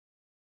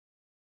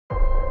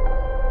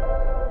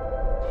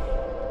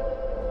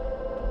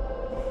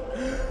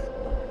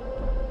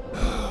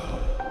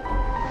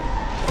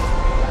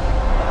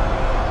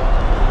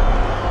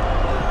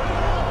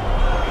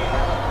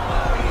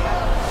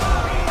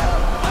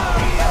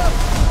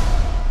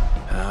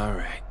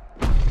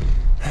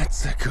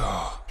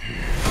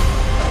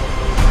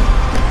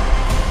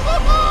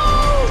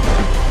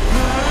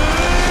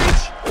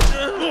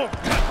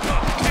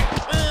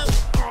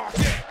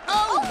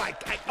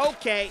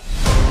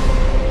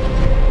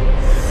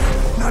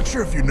Not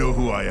sure if you know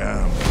who I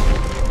am,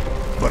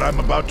 but I'm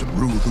about to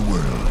rule the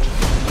world.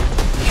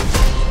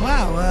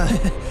 Wow,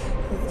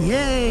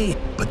 yay.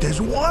 But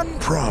there's one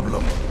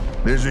problem.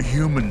 There's a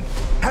human,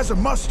 has a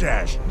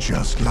mustache,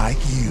 just like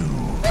you.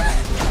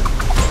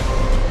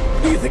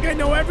 You think I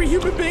know every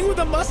human being with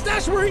a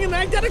mustache wearing an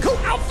identical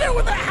outfit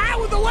with a hat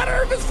with the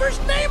letter of his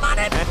first name on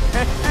it?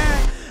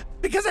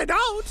 Because I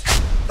don't.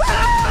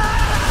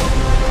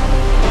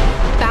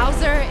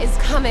 Bowser is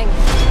coming.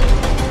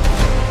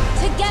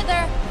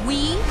 Together,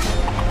 we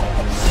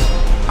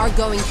are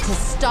going to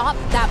stop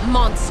that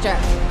monster.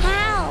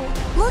 How?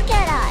 Look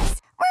at us.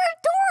 We're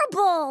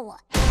adorable.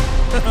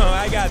 Oh,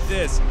 I got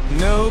this.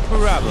 No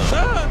problem.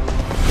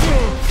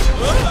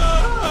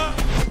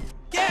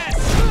 Yes!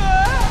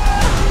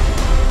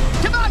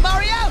 Come on,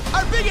 Mario!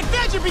 Our big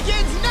adventure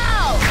begins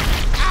now!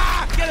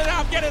 Ah! Get it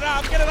off! Get it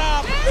off! Get it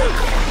off!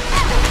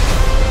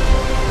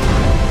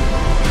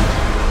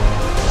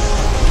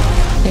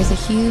 There's a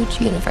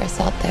huge universe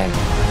out there.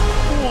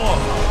 Whoa!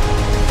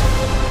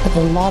 With a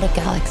lot of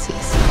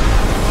galaxies.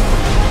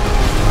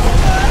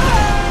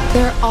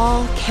 They're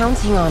all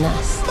counting on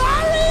us.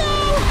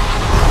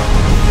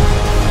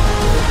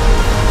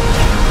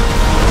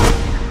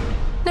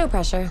 No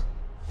pressure.